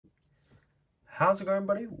How's it going,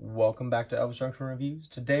 buddy? Welcome back to Elvis Junction Reviews.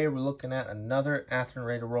 Today we're looking at another Athearn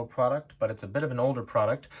Ready to Roll product, but it's a bit of an older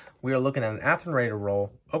product. We are looking at an Athearn Ready to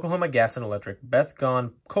Roll Oklahoma Gas and Electric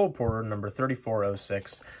Bethgon Coalporter number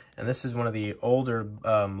 3406. And this is one of the older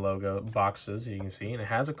logo boxes, you can see, and it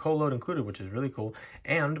has a coal load included, which is really cool.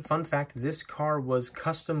 And fun fact, this car was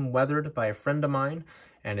custom weathered by a friend of mine,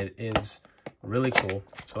 and it is really cool.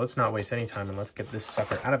 So let's not waste any time and let's get this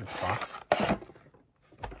sucker out of its box.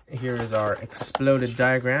 Here is our exploded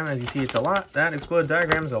diagram. As you see, it's a lot, that exploded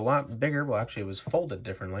diagram is a lot bigger. Well, actually, it was folded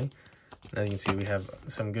differently. As you can see, we have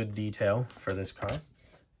some good detail for this car.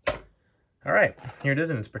 All right, here it is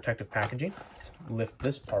in its protective packaging. Let's lift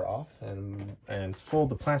this part off and fold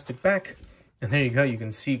the plastic back. And there you go. You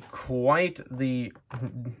can see quite the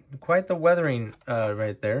weathering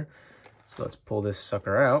right there. So let's pull this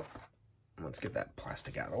sucker out. Let's get that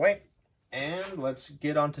plastic out of the way. And let's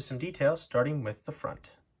get on to some details, starting with the front.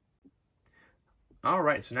 All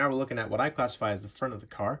right, so now we're looking at what I classify as the front of the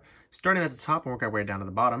car. Starting at the top and work our way down to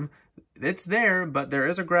the bottom. It's there, but there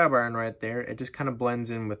is a grab iron right there. It just kind of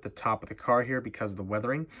blends in with the top of the car here because of the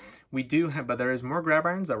weathering. We do have, but there is more grab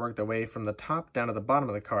irons that work their way from the top down to the bottom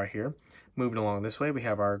of the car here. Moving along this way, we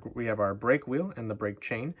have our brake wheel and the brake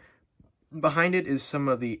chain. Behind it is some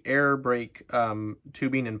of the air brake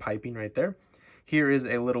tubing and piping right there. Here is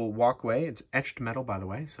a little walkway. It's etched metal, by the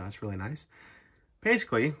way, so that's really nice.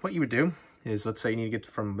 Basically, what you would do is, let's say you need to get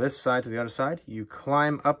from this side to the other side. You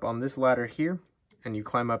climb up on this ladder here, and you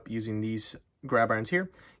climb up using these grab irons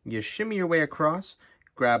here. You shimmy your way across,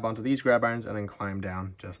 grab onto these grab irons, and then climb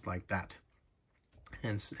down just like that.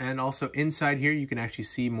 And also inside here, you can actually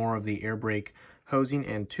see more of the air brake hosing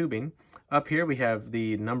and tubing. Up here, we have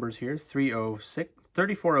the numbers here,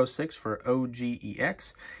 3406 for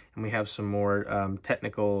OGEX, and we have some more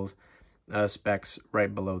technical specs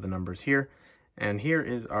right below the numbers here. And here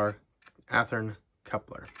is our Athearn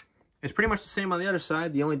coupler. It's pretty much the same on the other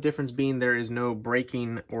side. The only difference being there is no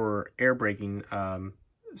braking or air braking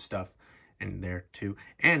stuff in there too.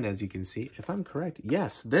 And as you can see, if I'm correct,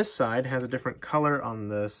 yes, this side has a different color on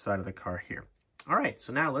the side of the car here. All right,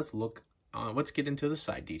 so now let's get into the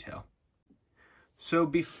side detail. So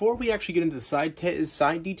before we actually get into the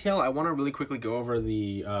side detail, I want to really quickly go over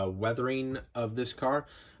the weathering of this car.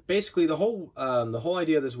 Basically, the whole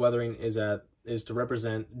idea of this weathering is to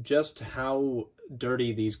represent just how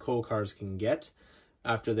dirty these coal cars can get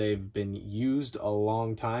after they've been used a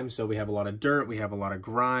long time. So we have a lot of dirt, we have a lot of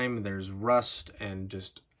grime, there's rust, and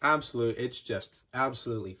it's just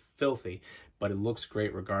absolutely filthy, but it looks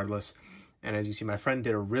great regardless. And as you see, my friend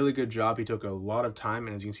did a really good job. He took a lot of time,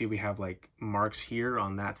 and as you can see, we have like marks here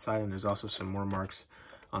on that side, and there's also some more marks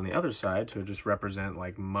on the other side to just represent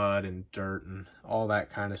like mud and dirt and all that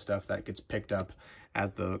kind of stuff that gets picked up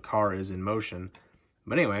as the car is in motion.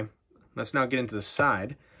 But anyway, let's now get into the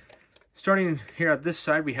side. Starting here at this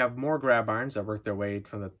side, we have more grab irons that work their way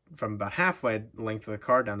from about halfway length of the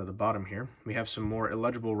car down to the bottom here. We have some more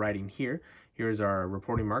illegible writing here. Here's our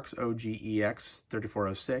reporting marks, OGEX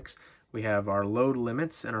 3406. We have our load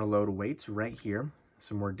limits and our load weights right here.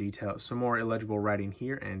 Some more detail, some more illegible writing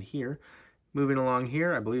here and here. Moving along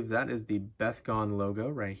here, I believe that is the Bethgon logo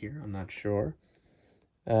right here. I'm not sure.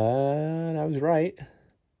 I was right.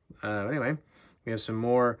 Anyway, we have some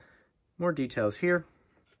more details here.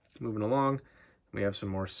 Moving along, we have some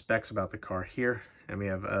more specs about the car here, and we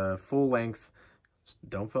have a full length.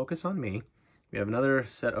 Don't focus on me. We have another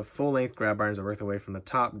set of full length grab irons that work their way from the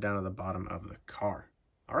top down to the bottom of the car.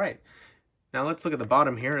 All right. Now let's look at the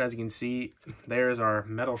bottom here. As you can see, there's our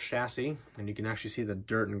metal chassis, and you can actually see the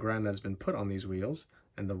dirt and grime that's been put on these wheels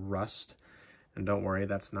and the rust. And don't worry,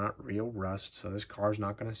 that's not real rust, so this car's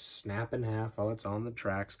not going to snap in half while it's on the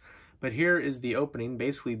tracks. But here is the opening.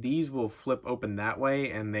 Basically, these will flip open that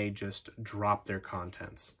way, and they just drop their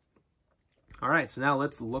contents. All right, so now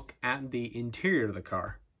let's look at the interior of the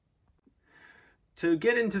car. To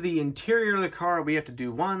get into the interior of the car, we have to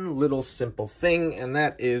do one little simple thing, and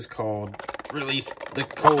that is called release the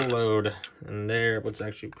coal load. And there, let's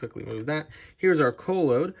actually quickly move that. Here's our coal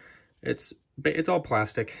load. It's all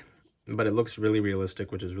plastic, but it looks really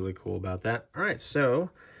realistic, which is really cool about that. All right, so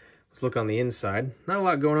let's look on the inside. Not a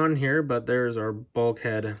lot going on here, but there's our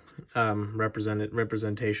bulkhead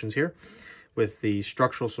representations here with the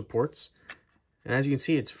structural supports. And as you can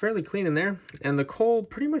see, it's fairly clean in there. And the coal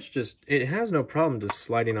pretty much it has no problem just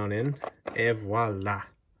sliding on in. Et voila.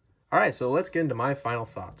 All right, so let's get into my final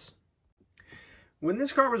thoughts. When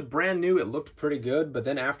this car was brand new, it looked pretty good, but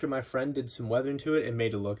then after my friend did some weathering to it, it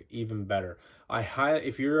made it look even better.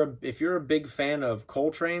 If you're a big fan of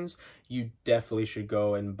coal trains, you definitely should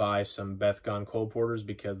go and buy some Bethgon Coalporters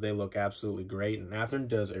because they look absolutely great, and Athearn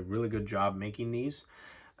does a really good job making these,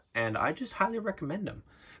 and I just highly recommend them.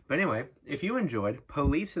 But anyway, if you enjoyed,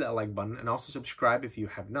 please hit that like button and also subscribe if you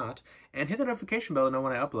have not, and hit the notification bell to know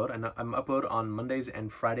when I upload. I'm upload on Mondays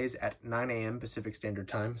and Fridays at 9 a.m. Pacific Standard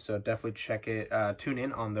Time, so definitely check it, tune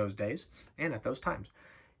in on those days and at those times.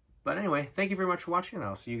 But anyway, thank you very much for watching, and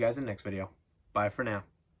I'll see you guys in the next video. Bye for now.